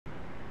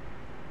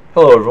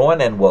Hello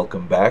everyone and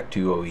welcome back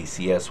to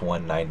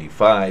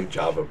OECS195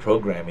 Java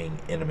Programming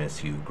in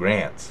MSU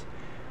Grants.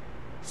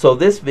 So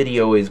this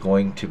video is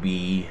going to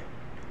be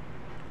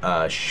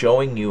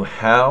showing you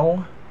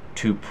how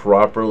to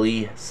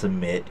properly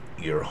submit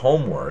your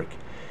homework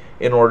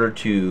in order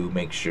to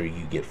make sure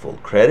you get full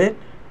credit,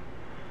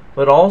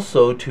 but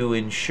also to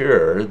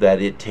ensure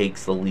that it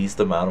takes the least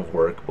amount of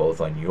work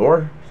both on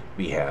your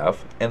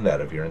behalf and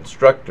that of your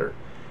instructor.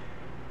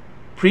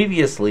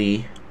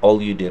 Previously, all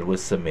you did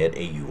was submit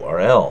a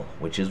URL,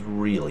 which is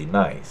really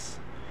nice.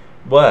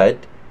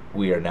 But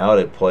we are now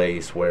at a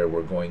place where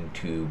we're going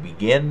to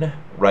begin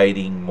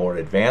writing more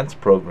advanced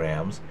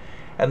programs,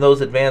 and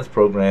those advanced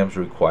programs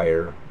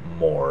require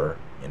more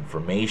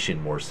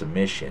information, more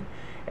submission,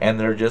 and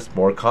they're just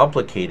more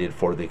complicated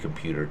for the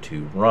computer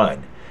to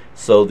run.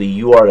 So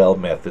the URL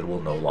method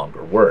will no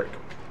longer work.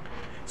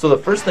 So the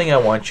first thing I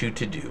want you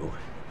to do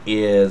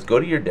is go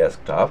to your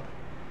desktop,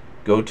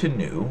 go to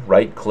New,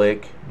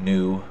 right-click,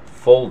 New,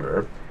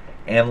 Folder,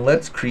 and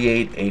let's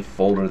create a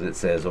folder that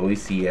says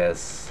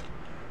OECS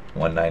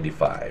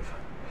 195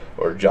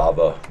 or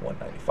Java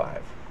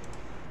 195.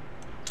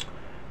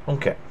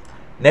 Okay,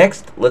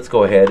 next let's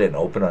go ahead and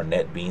open our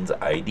Netbeans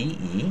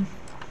IDE,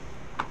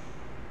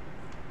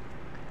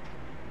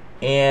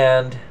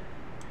 and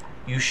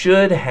you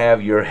should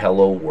have your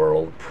Hello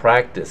World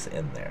practice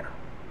in there,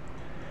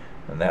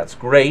 and that's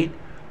great.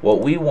 What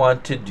we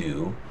want to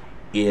do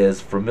is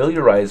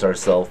familiarize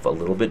ourselves a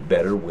little bit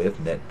better with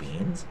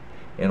Netbeans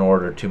in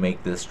order to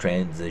make this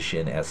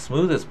transition as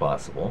smooth as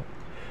possible.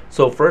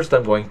 So first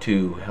I'm going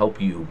to help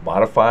you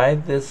modify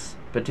this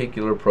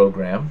particular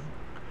program.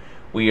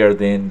 We are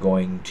then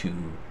going to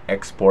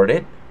export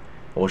it.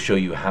 We'll show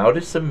you how to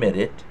submit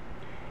it,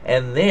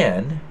 and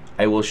then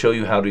I will show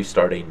you how to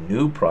start a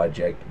new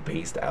project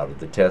based out of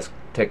the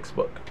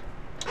textbook.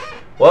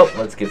 Well,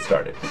 let's get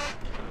started.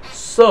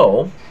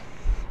 So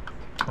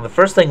the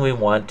first thing we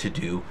want to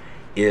do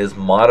is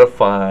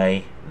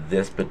modify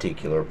this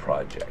particular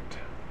project.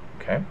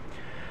 Okay,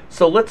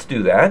 so let's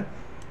do that.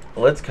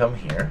 Let's come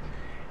here,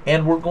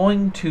 and we're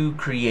going to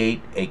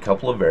create a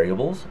couple of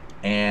variables,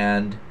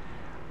 and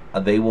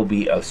they will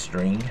be a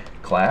string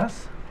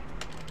class,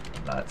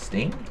 not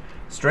string,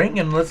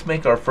 and let's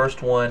make our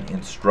first one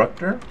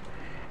instructor,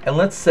 and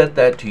let's set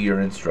that to your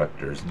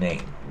instructor's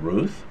name,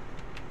 Ruth.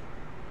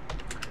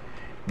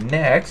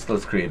 Next,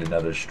 let's create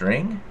another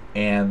string,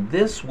 and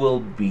this will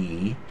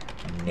be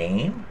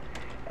name,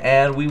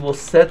 and we will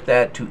set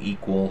that to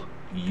equal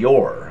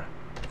your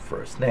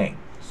first name.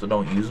 So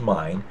don't use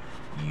mine,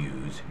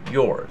 use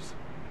yours.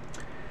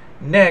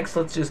 Next,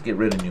 let's just get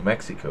rid of New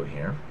Mexico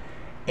here.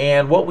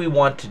 And what we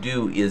want to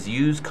do is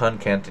use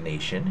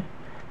concatenation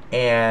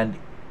and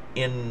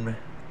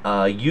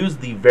use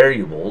the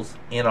variables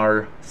in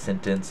our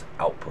sentence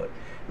output.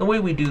 The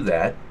way we do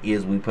that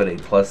is we put a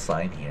plus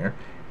sign here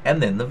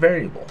and then the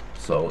variable.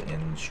 So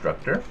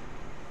instructor.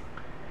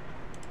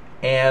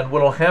 And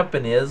what will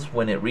happen is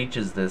when it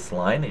reaches this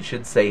line, it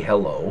should say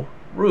hello,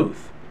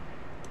 Ruth.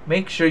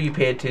 Make sure you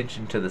pay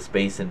attention to the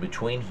space in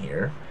between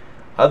here,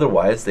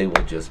 otherwise they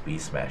will just be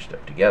smashed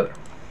up together.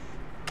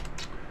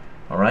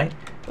 Alright,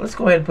 let's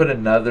go ahead and put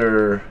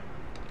another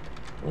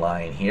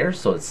line here.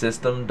 So it's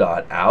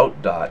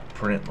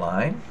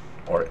system.out.println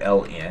or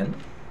ln,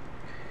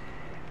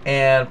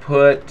 and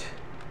put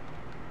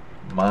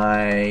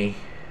my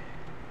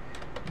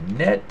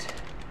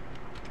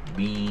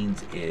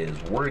Netbeans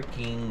is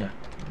working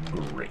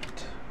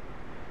great.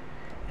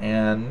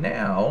 And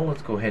now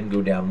let's go ahead and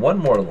go down one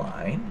more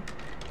line.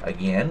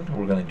 Again,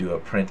 we're going to do a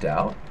print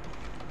out.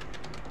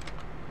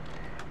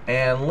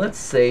 And let's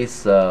say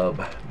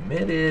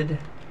submitted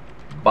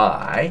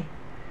by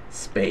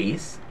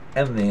space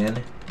and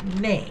then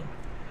name.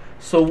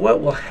 So what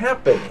will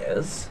happen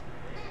is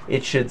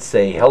it should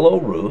say,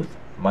 hello Ruth,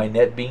 my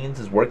Netbeans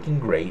is working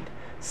great,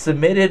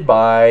 submitted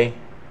by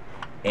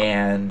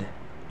and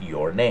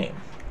your name.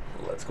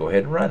 Let's go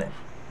ahead and run it.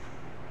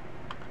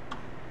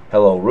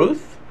 Hello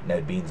Ruth,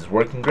 Netbeans is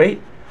working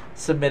great,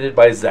 submitted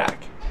by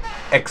Zach.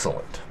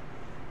 Excellent.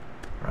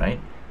 Right?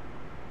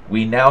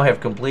 We now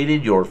have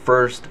completed your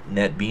first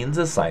Netbeans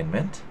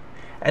assignment,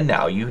 and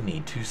now you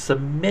need to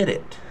submit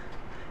it.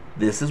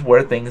 This is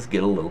where things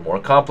get a little more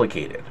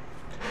complicated.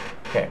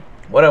 Okay,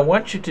 what I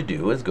want you to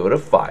do is go to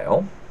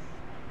File,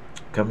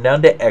 come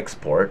down to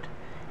Export,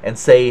 and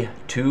say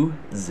to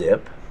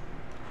zip.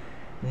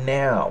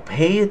 Now,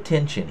 pay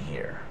attention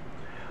here.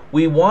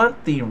 We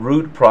want the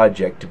root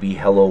project to be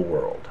Hello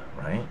World,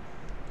 right?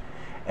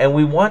 And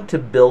we want to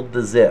build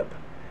the zip.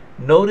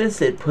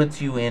 Notice it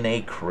puts you in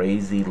a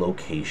crazy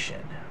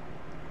location.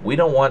 We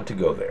don't want to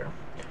go there.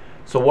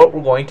 So what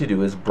we're going to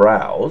do is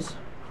browse.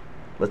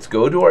 Let's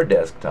go to our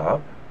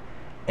desktop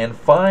and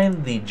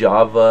find the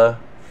Java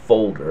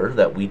folder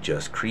that we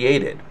just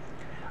created.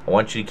 I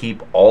want you to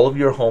keep all of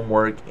your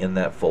homework in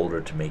that folder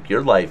to make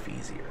your life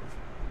easier.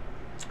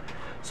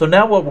 So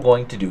now what we're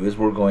going to do is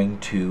we're going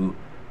to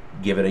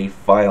give it a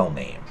file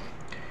name.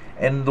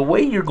 And the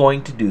way you're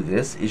going to do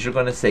this is you're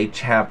going to say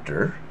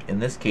chapter, in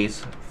this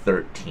case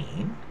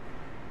 13,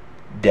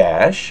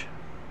 dash,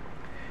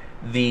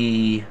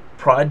 the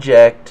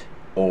project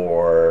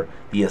or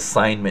the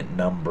assignment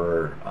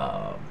number.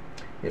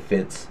 If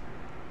it's,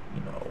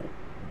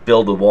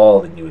 build a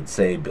wall, then you would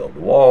say build a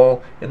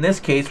wall. In this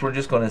case, we're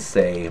just going to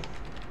say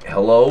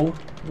hello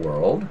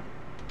world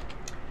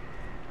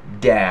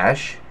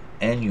dash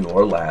and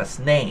your last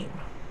name.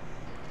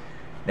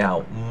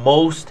 Now,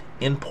 most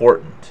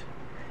important,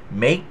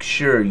 make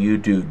sure you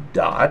do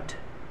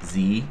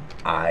 .zip.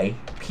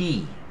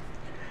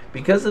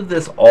 Because of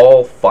this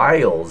all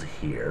files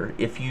here,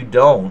 if you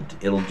don't,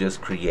 it'll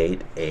just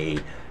create a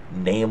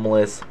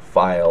nameless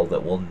file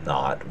that will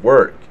not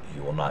work.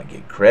 You will not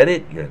get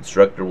credit, your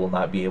instructor will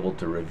not be able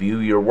to review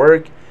your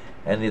work,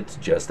 and it's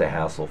just a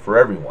hassle for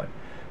everyone.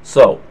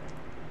 So,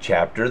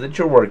 chapter that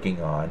you're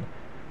working on,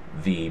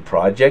 the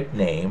project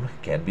name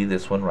can be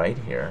this one right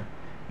here,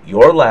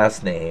 your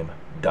last name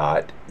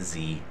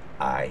 .zip.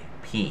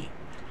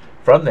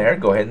 From there,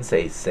 go ahead and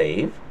say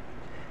save.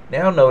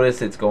 Now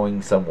notice it's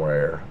going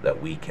somewhere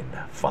that we can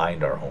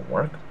find our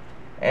homework.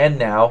 And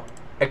now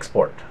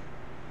export.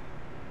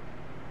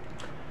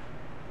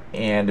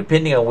 And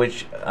depending on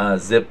which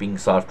zipping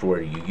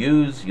software you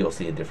use, you'll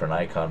see a different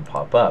icon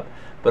pop up.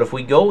 But if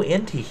we go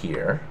into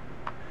here,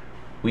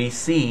 we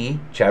see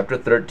Chapter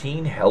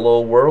 13, Hello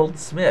World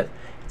Smith.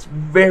 It's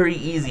very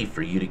easy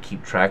for you to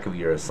keep track of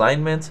your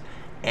assignments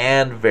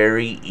and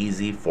very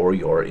easy for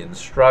your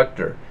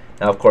instructor.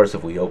 Now, of course,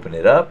 if we open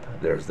it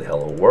up, there's the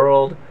Hello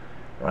World,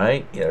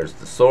 right? There's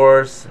the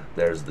source,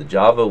 there's the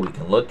Java, we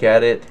can look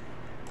at it.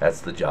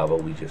 That's the Java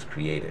we just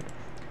created.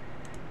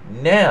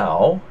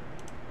 Now,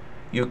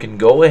 you can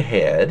go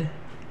ahead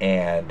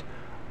and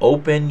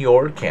open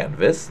your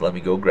Canvas. Let me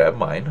go grab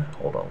mine.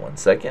 Hold on one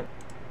second.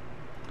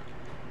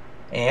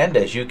 And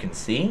as you can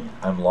see,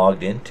 I'm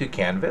logged into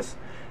Canvas.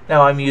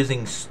 Now I'm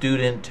using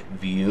Student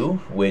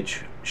View,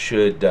 which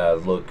should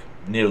look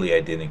nearly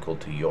identical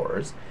to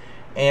yours.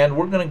 And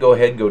we're going to go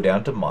ahead and go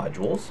down to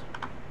Modules,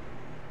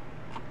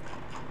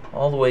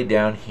 all the way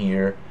down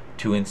here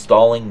to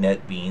installing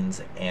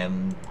Netbeans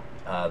and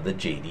the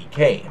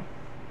JDK.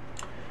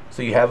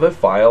 So you have a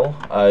file,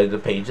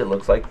 the page that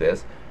looks like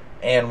this,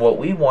 and what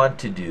we want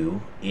to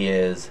do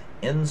is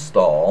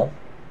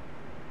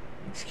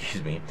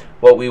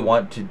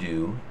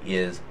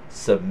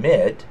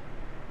submit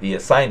the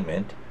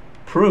assignment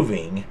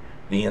proving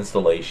the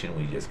installation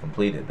we just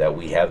completed, that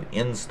we have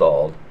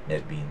installed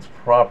Netbeans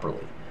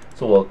properly.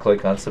 So we'll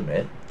click on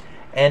submit,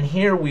 and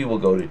here we will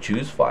go to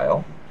choose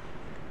file,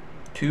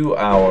 to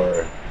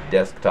our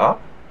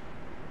desktop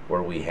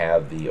where we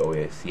have the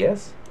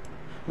OECS.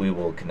 We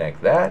will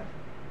connect that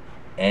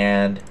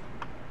and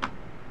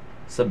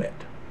submit.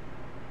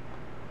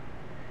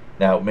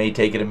 Now it may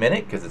take it a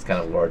minute because it's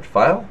kind of a large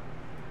file.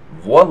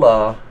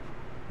 Voila,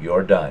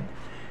 you're done.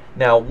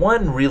 Now,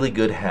 one really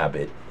good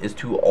habit is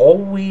to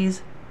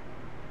always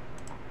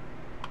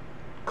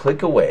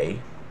click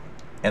away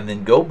and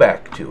then go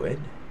back to it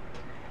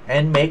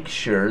and make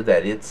sure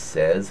that it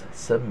says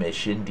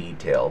submission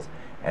details,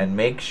 and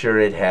make sure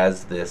it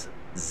has this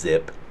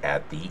zip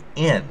at the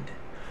end.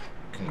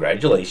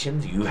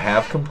 Congratulations, you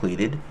have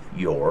completed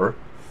your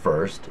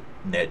first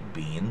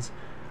Netbeans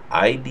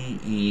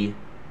IDE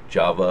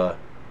Java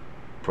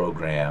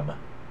program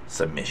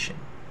submission.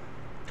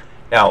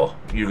 Now,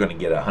 you're going to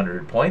get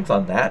 100 points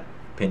on that,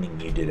 pending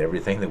you did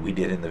everything that we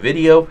did in the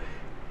video.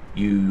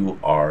 You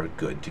are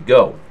good to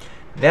go.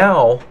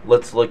 Now,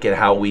 let's look at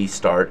how we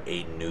start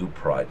a new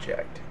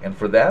project. And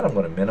for that, I'm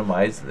going to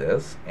minimize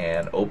this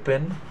and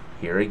open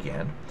here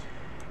again.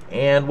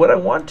 And what I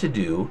want to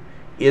do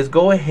is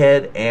go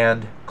ahead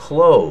and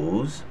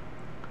close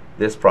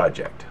this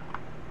project.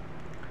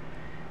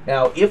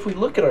 Now, if we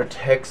look at our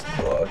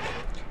textbook,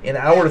 in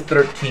hour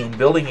 13,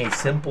 building a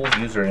simple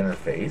user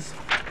interface,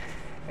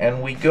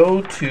 and we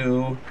go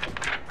to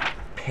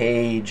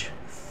page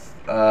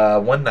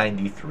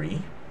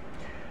 193,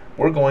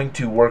 we're going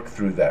to work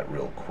through that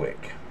real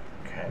quick.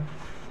 Okay.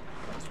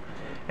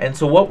 And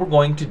so what we're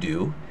going to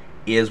do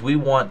is we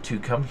want to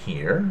come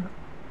here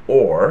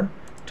or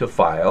to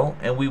file,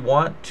 and we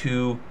want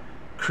to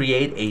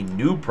create a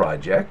new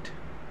project.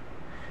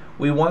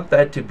 We want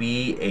that to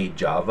be a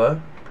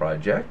Java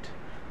project.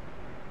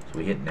 So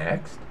we hit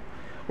next.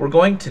 We're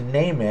going to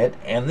name it,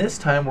 and this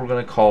time we're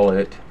going to call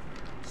it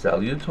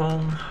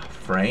Saluton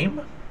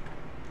Frame.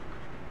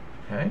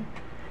 Okay.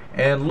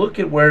 And look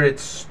at where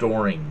it's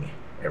storing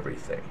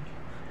everything.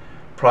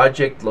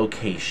 Project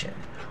location.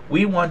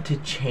 We want to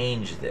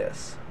change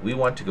this. We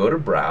want to go to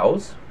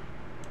Browse,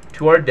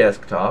 to our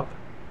desktop,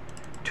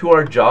 to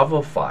our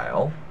Java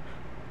file,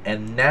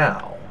 and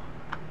now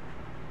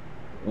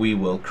we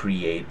will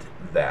create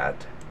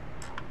that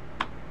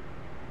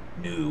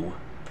new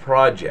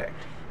project.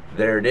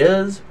 There it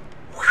is.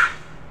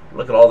 Whew.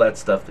 Look at all that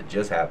stuff that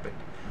just happened.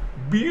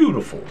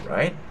 Beautiful,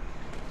 right?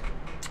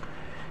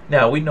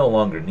 Now, we no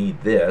longer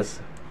need this.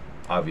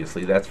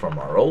 Obviously, that's from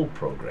our old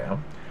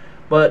program.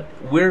 But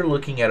we're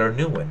looking at our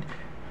new one.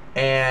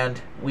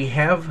 And we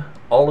have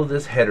all of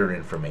this header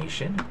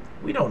information.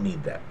 We don't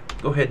need that.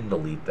 Go ahead and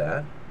delete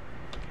that.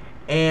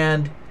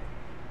 And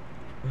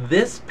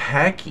this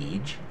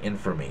package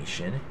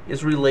information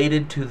is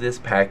related to this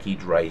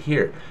package right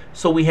here.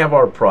 So we have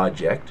our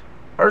project,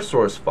 our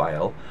source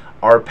file,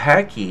 our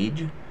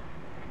package,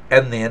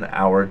 and then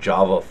our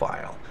Java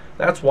file.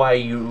 That's why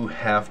you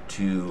have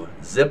to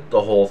zip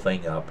the whole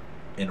thing up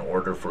in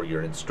order for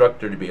your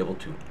instructor to be able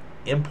to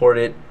import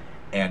it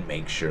and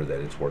make sure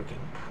that it's working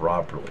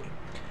properly.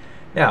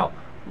 Now,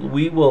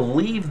 we will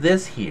leave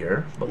this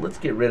here, but let's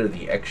get rid of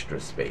the extra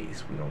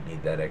space. We don't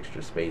need that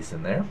extra space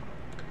in there.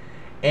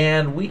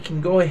 And we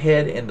can go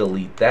ahead and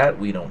delete that.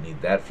 We don't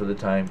need that for the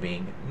time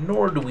being,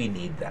 nor do we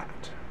need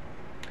that.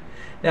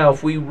 Now,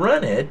 if we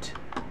run it,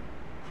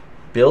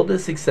 build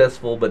is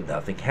successful, but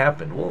nothing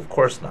happened. Well, of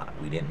course not.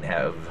 We didn't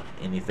have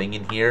anything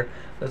in here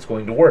that's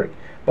going to work.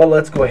 But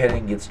let's go ahead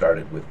and get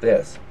started with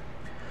this.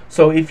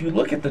 So if you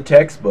look at the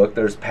textbook,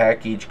 there's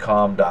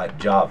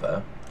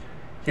package.com.java.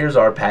 Here's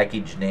our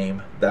package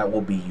name. That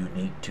will be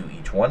unique to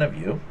each one of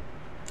you.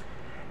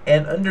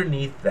 And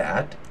underneath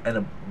that,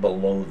 and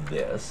below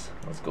this,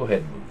 let's go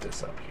ahead and move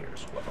this up here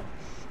as well.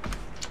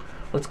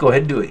 Let's go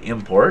ahead and do an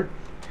import.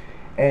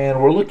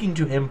 And we're looking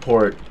to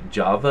import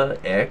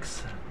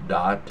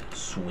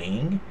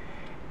javax.swing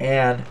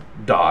and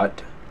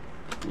dot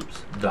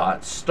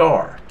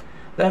star.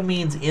 That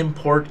means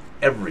import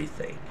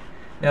everything.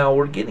 Now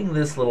we're getting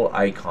this little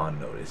icon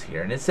notice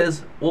here, and it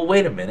says, well,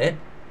 wait a minute,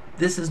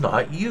 this is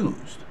not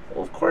used.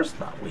 Well, of course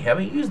not. We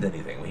haven't used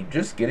anything. We're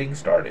just getting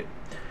started.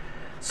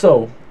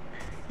 So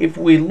if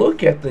we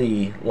look at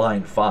the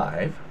line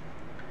 5,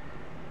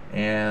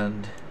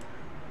 and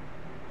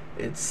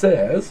it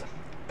says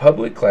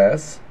public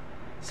class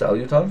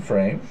saluton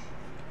frame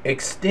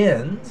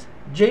extends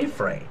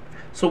JFrame.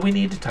 So we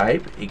need to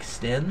type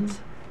extends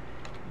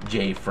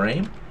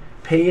JFrame.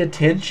 Pay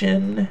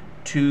attention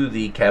to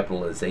the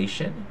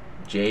capitalization.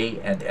 J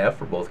and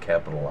F are both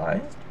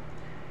capitalized.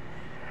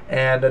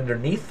 And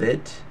underneath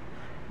it,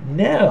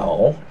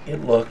 now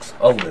it looks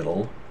a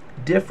little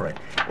different.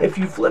 If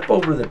you flip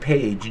over the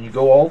page and you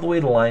go all the way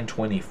to line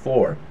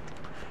 24,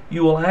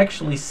 you will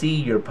actually see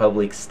your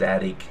public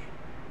static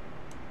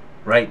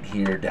right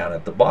here down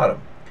at the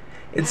bottom.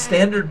 It's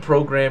standard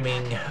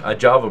programming,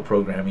 Java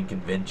programming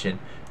convention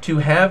to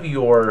have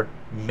your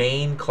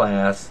main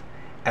class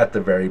at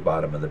the very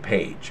bottom of the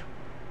page.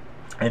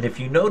 And if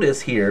you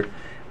notice here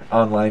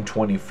on line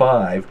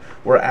 25,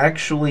 we're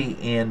actually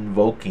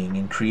invoking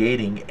and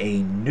creating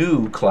a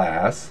new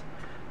class,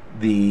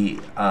 the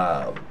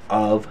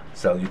of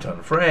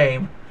saluton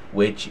frame,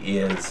 which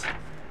is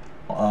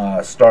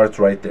starts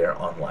right there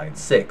on line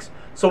 6.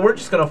 So we're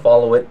just going to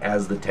follow it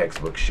as the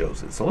textbook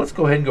shows it. So let's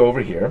go ahead and go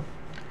over here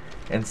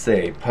and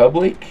say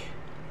public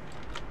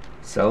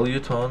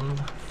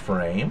saluton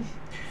frame.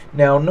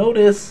 Now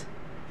notice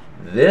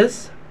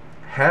this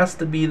has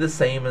to be the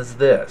same as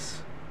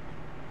this.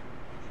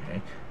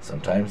 Okay.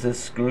 Sometimes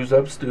this screws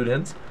up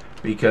students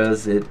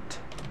because it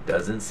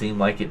doesn't seem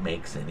like it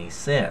makes any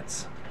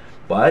sense.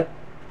 But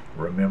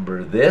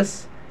remember,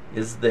 this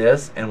is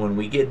this, and when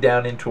we get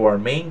down into our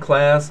main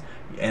class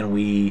and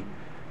we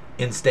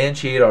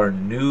instantiate our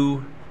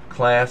new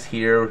class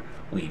here,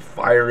 we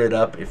fire it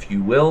up, if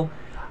you will,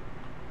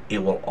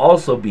 it will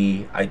also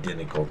be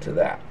identical to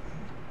that.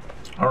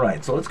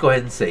 Alright, so let's go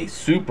ahead and say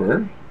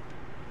super,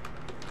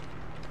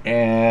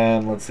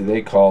 and let's see,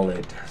 they call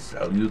it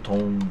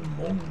saluton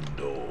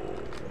mondo.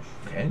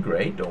 Okay,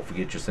 great. Don't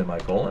forget your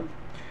semicolon.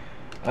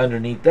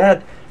 Underneath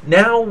that,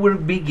 now we're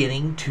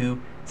beginning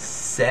to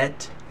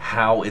set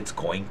how it's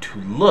going to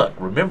look.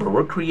 Remember,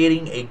 we're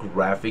creating a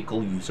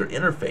graphical user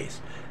interface.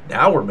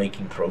 Now we're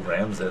making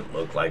programs that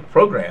look like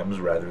programs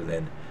rather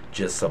than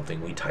just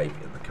something we type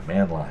in the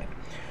command line.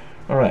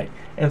 All right,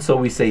 and so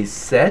we say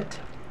set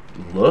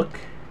look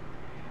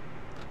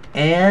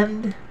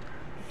and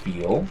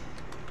feel.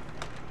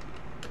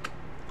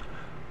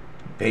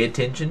 Pay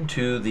attention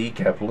to the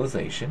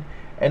capitalization,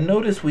 and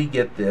notice we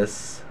get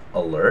this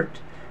alert,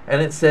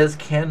 and it says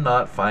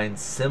cannot find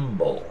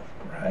symbol,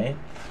 right?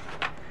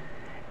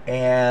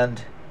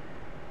 And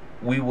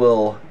we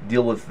will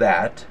deal with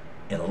that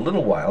in a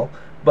little while,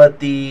 but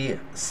the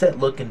set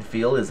look and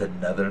feel is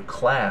another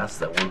class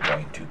that we're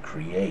going to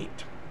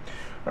create.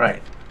 All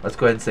right, let's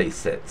go ahead and say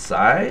set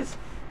size,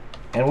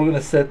 and we're going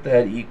to set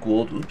that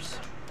equal,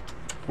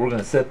 we're going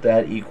to set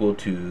that equal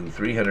to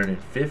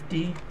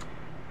 350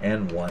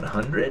 and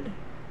 100,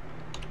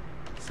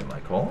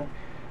 semicolon.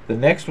 The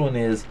next one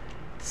is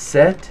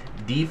set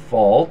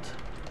default,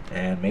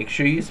 and make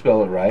sure you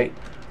spell it right,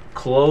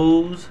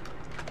 close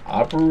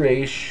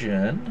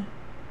operation,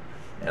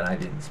 and I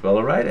didn't spell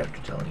it right after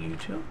telling you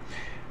to.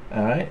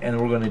 All right, and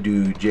we're going to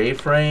do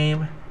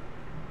JFrame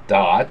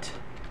dot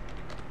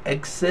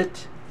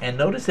exit, and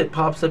notice it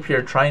pops up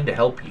here trying to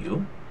help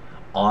you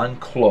on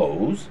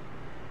close,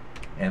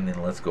 and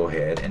then let's go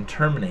ahead and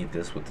terminate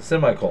this with the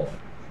semicolon.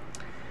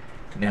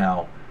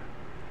 Now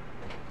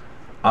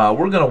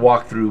we're going to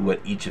walk through what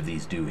each of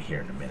these do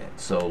here in a minute,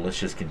 so let's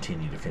just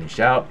continue to finish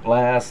out.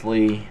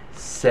 Lastly,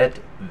 set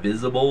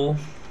visible,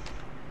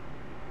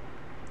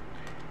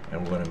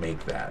 and we're going to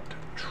make that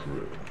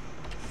true.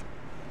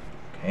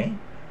 Okay,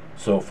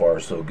 so far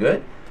so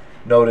good.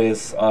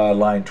 Notice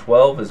line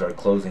 12 is our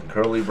closing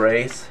curly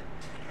brace.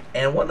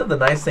 And one of the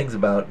nice things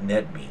about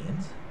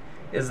Netbeans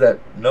is that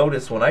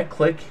notice when I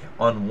click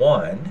on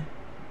one,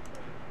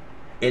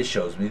 it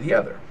shows me the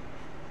other.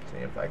 See,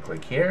 if I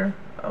click here,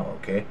 oh,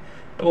 okay.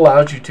 It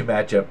allows you to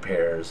match up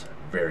pairs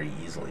very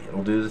easily.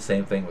 It'll do the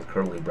same thing with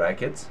curly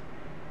brackets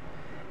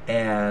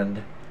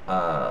and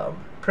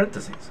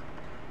parentheses.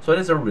 So it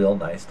is a real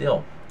nice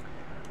deal.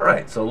 All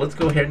right, so let's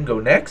go ahead and go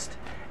next.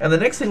 And the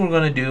next thing we're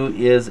going to do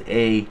is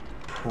a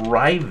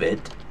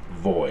private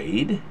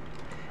void,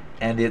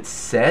 and it's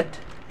set,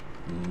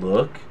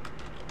 look,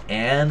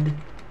 and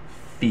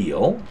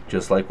feel,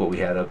 just like what we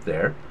had up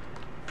there,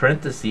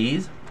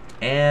 parentheses,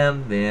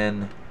 and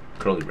then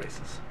curly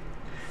braces.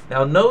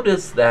 Now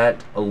notice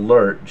that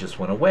alert just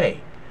went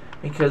away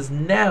because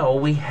now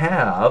we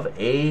have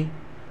a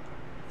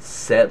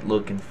set,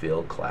 look, and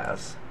feel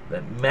class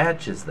that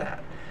matches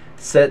that.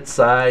 Set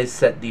size,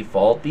 set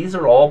default, these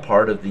are all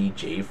part of the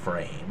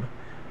JFrame.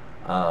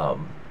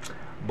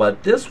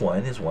 But this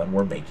one is one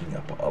we're making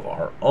up of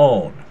our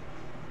own.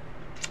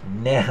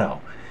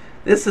 Now,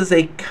 this is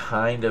a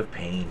kind of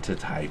pain to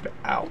type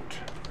out.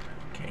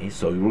 Okay,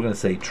 so we're going to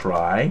say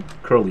try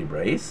curly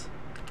brace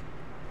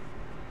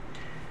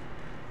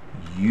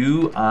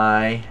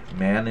UI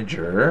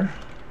manager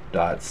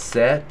dot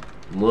set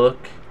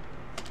look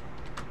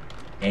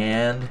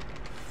and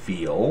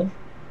feel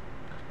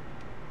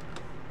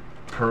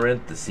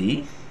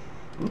parenthesis.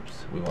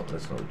 Oops, we want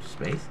this no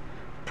space.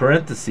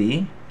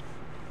 Parenthesis,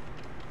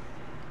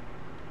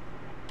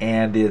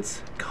 and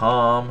it's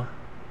com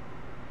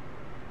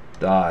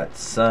dot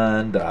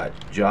sun dot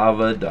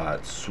java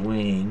dot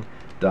swing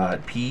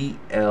dot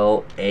plaf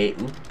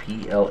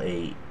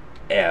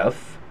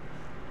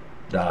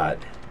dot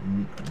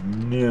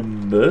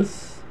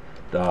nimbus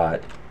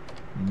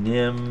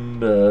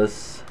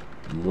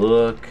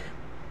look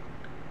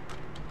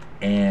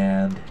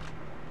and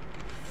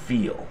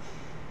feel.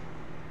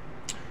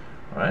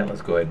 All right,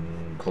 let's go ahead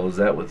and close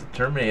that with the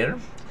terminator.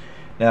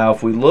 Now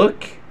if we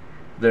look,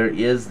 there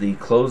is the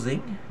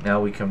closing.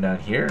 Now we come down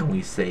here and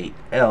we say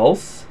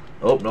else.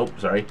 Oh, nope,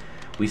 sorry.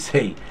 We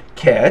say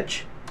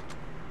catch.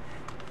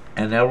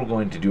 And now we're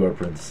going to do our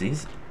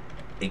parentheses.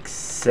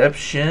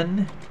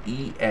 Exception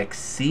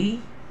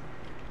EXC.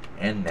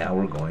 And now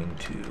we're going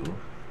to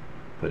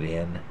put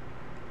in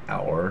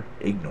our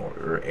ignore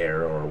or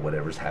error or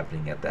whatever's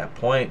happening at that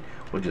point.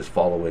 We'll just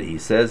follow what he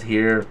says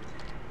here.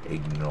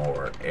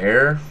 Ignore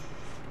error.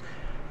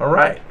 All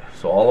right,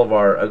 so all of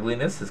our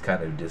ugliness has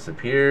kind of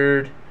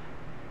disappeared,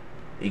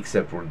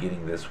 except we're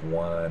getting this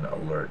one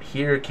alert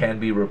here. Can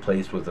be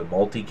replaced with a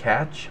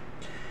multi-catch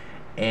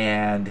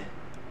and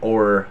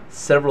or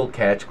several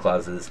catch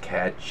clauses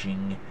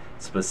catching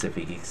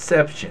specific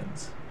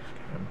exceptions.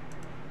 Okay.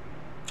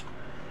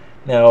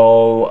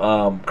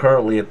 Now,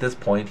 currently at this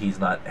point, he's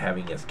not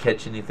having us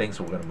catch anything,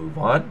 so we're going to move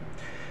on.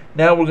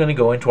 Now we're going to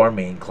go into our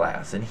main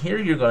class, and here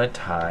you're going to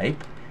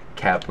type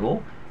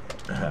capital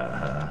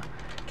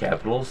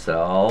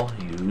cell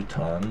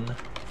ton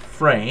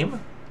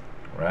frame,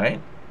 right?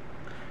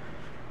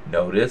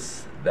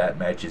 Notice that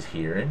matches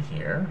here and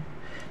here.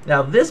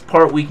 Now this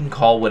part we can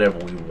call whatever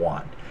we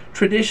want.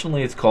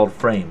 Traditionally it's called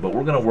frame, but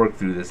we're going to work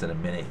through this in a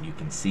minute. You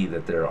can see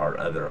that there are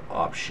other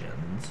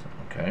options.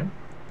 Okay.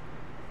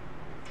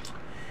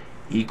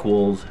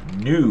 Equals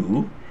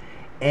new,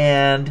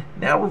 and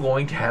now we're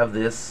going to have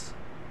this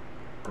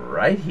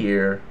right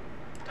here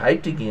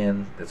typed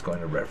again that's going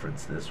to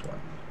reference this one.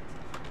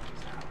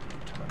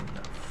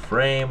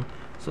 Frame.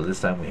 So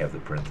this time we have the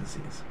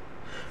parentheses.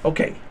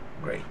 Okay,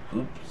 great.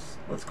 Oops.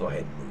 Let's go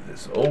ahead and move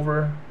this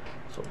over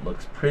so it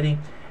looks pretty.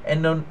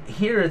 And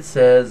here it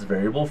says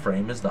variable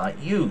frame is not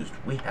used.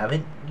 We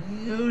haven't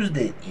used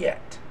it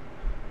yet,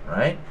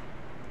 right?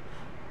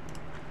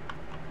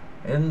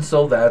 And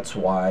so that's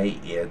why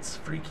it's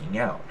freaking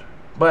out.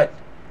 But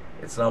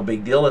it's no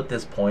big deal at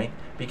this point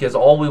because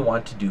all we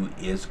want to do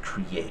is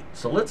create.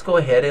 So let's go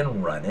ahead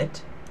and run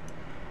it.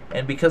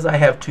 And because I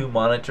have two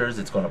monitors,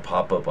 it's going to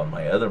pop up on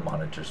my other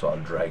monitor, so I'll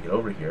drag it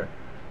over here.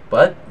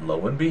 But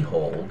lo and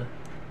behold,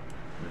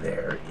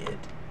 there it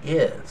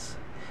is.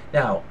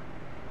 Now,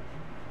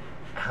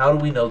 how do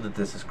we know that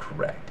this is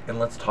correct? And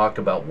let's talk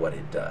about what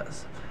it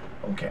does.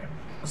 Okay,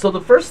 so the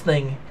first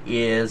thing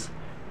is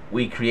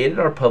we created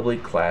our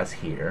public class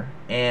here,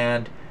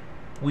 and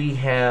we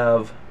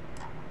have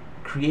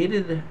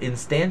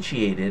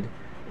instantiated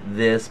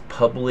this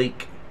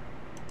public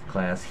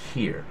class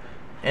here.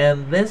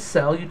 And this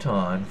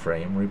saluton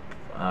frame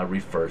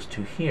refers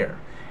to here.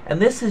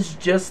 And this is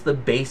just the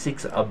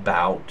basics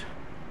about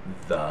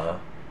the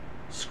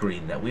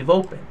screen that we've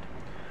opened.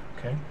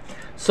 Okay,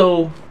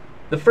 so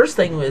the first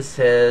thing it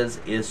says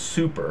is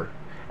super,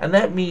 and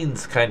that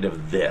means kind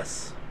of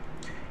this.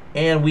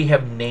 And we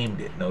have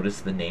named it.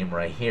 Notice the name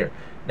right here.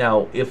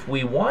 Now, if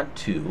we want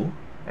to,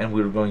 and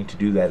we're going to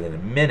do that in a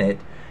minute,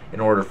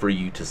 in order for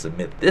you to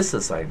submit this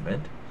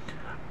assignment,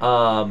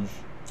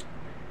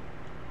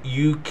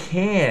 you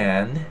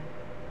can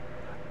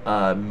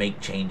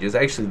make changes.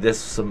 Actually,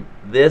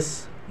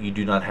 this you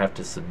do not have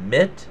to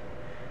submit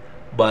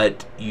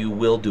but you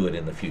will do it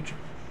in the future.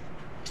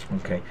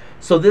 Okay,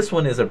 so this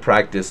one is a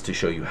practice to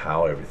show you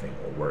how everything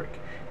will work.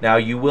 Now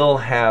you will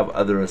have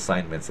other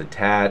assignments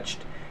attached,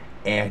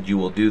 and you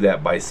will do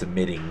that by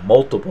submitting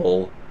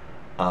multiple.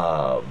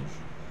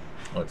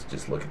 Let's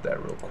just look at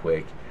that real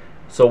quick.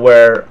 So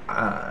where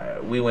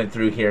we went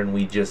through here and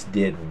we just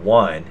did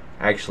one,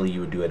 actually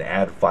you would do an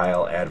add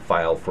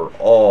file for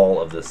all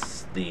of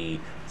the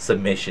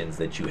submissions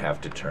that you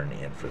have to turn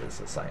in for this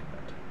assignment.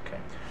 Okay,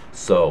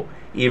 so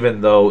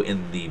even though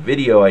in the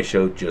video I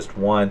showed just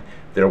one,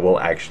 there will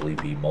actually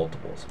be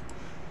multiples.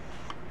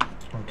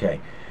 Okay,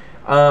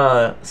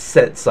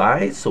 set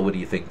size. So what do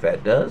you think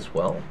that does?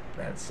 Well,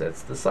 that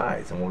sets the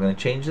size, and we're going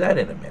to change that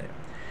in a minute.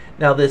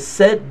 Now this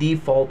set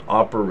default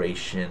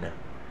operation,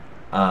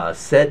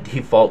 set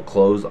default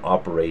close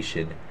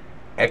operation,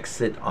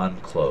 exit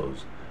on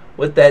close.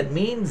 What that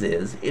means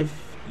is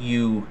if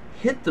you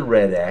hit the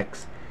red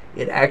X,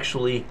 it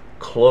actually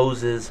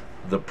closes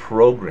the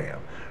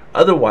program.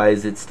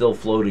 Otherwise, it's still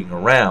floating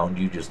around,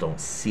 you just don't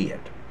see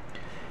it.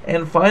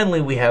 And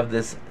finally, we have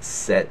this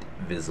set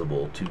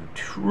visible to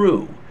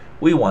true.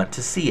 We want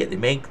to see it.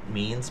 It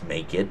means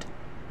make it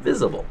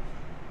visible.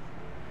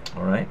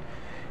 All right.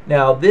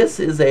 Now this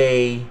is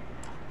a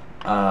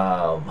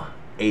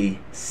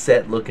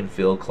set look and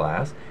feel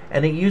class,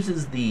 and it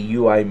uses the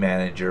UI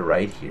manager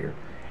right here.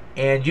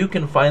 And you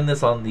can find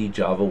this on the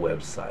Java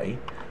website,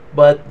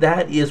 but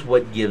that is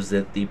what gives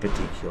it the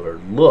particular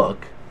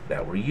look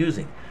that we're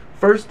using.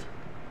 First,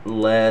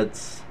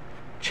 let's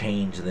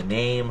change the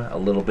name a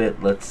little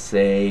bit. Let's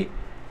say,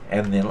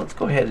 and then let's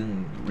go ahead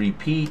and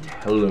repeat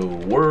hello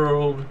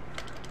world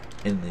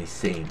in the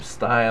same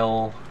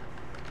style.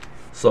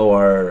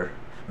 So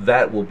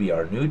that will be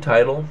our new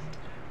title.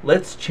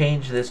 Let's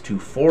change this to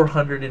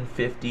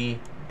 450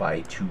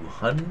 by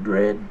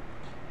 200,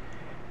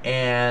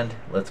 and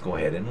let's go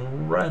ahead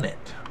and run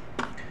it.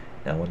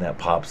 Now when that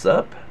pops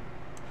up,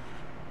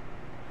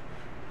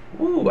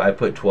 ooh, I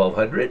put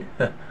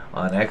 1200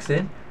 on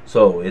accident,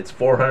 so it's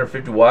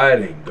 450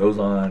 wide and goes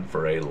on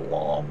for a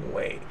long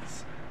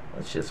ways.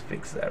 Let's just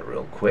fix that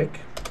real quick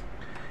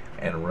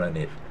and run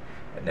it.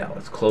 And now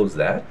let's close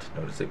that.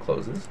 Notice it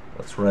closes.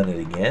 Let's run it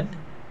again.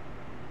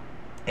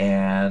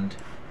 And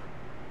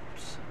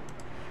oops,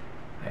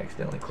 I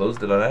accidentally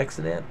closed it on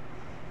accident.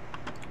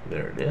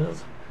 There it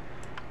is.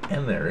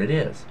 And there it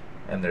is.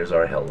 And there's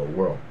our hello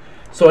world.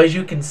 So as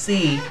you can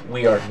see,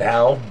 we are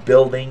now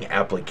building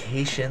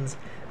applications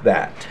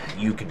that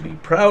you can be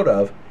proud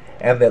of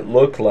and that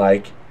look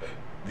like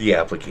the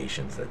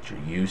applications that you're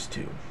used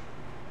to.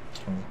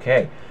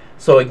 Okay,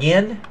 so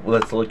again,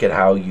 let's look at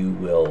how you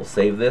will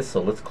save this.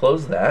 So let's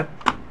close that.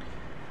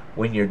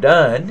 When you're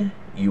done,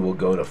 you will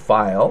go to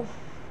File,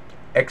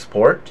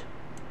 Export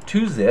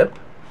to Zip.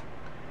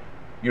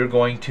 You're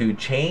going to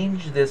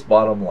change this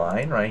bottom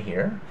line right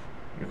here.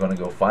 You're going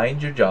to go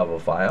find your Java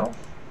file.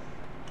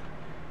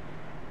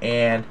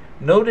 And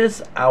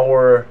notice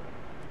our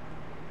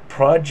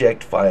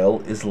project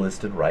file is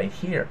listed right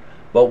here.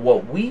 But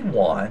what we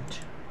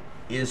want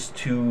is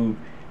to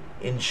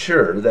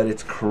ensure that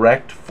it's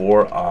correct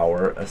for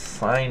our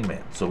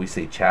assignment. So we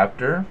say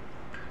chapter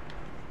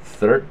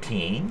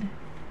 13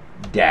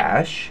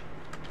 dash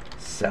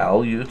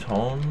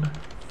salutone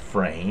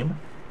frame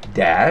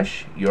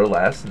dash your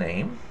last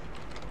name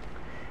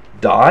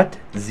dot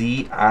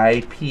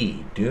zip.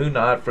 Do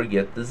not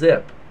forget the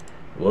zip.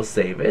 We'll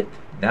save it.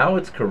 Now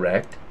it's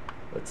correct.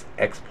 Let's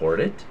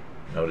export it.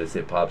 Notice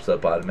it pops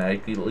up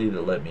automatically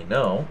to let me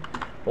know.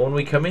 But when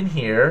we come in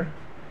here,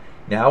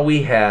 now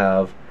we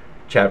have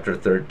chapter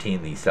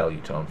 13, the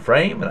salutone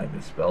frame, and I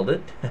misspelled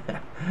it,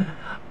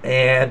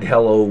 and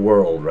hello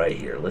world right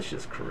here. Let's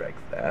just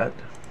correct that.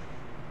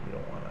 We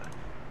don't want to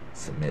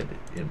submit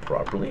it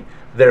improperly.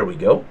 There we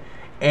go.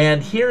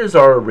 And here is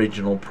our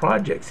original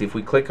project. See, if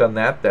we click on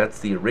that, that's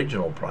the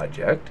original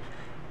project.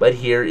 But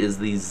here is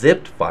the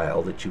zipped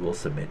file that you will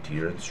submit to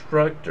your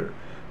instructor.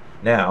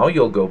 Now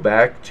you'll go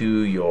back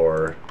to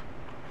your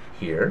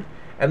here,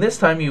 and this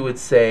time you would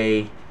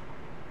say,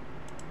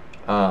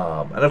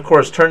 and of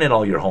course turn in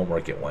all your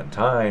homework at one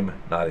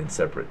time, not in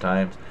separate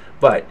times,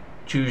 but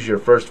choose your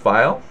first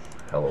file,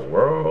 hello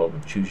world,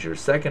 choose your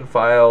second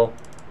file,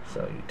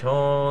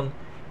 salutone,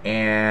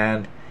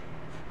 and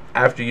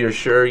after you're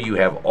sure you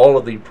have all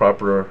of the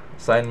proper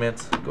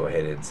assignments, go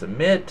ahead and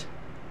submit.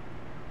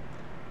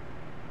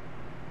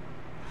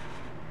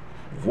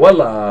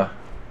 Voila!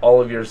 All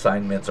of your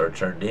assignments are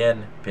turned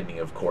in, pending,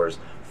 of course.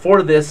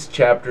 For this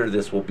chapter,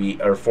 this will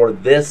be, or for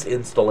this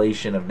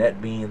installation of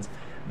Netbeans,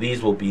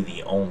 these will be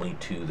the only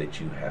two that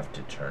you have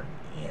to turn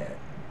in,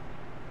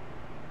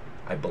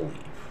 I believe.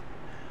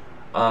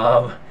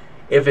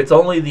 If it's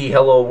only the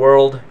hello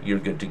world, you're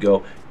good to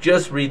go.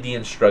 Just read the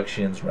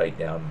instructions right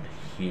down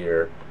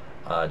here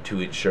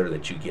to ensure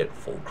that you get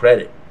full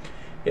credit.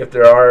 If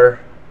there are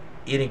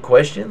any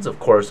questions, of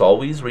course,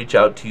 always reach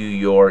out to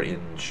your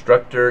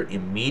instructor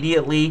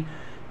immediately.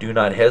 Do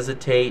not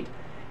hesitate,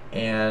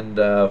 and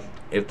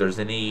if there's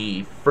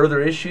any further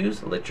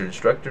issues, let your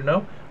instructor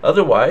know.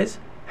 Otherwise,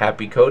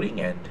 happy coding,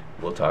 and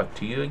we'll talk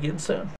to you again soon.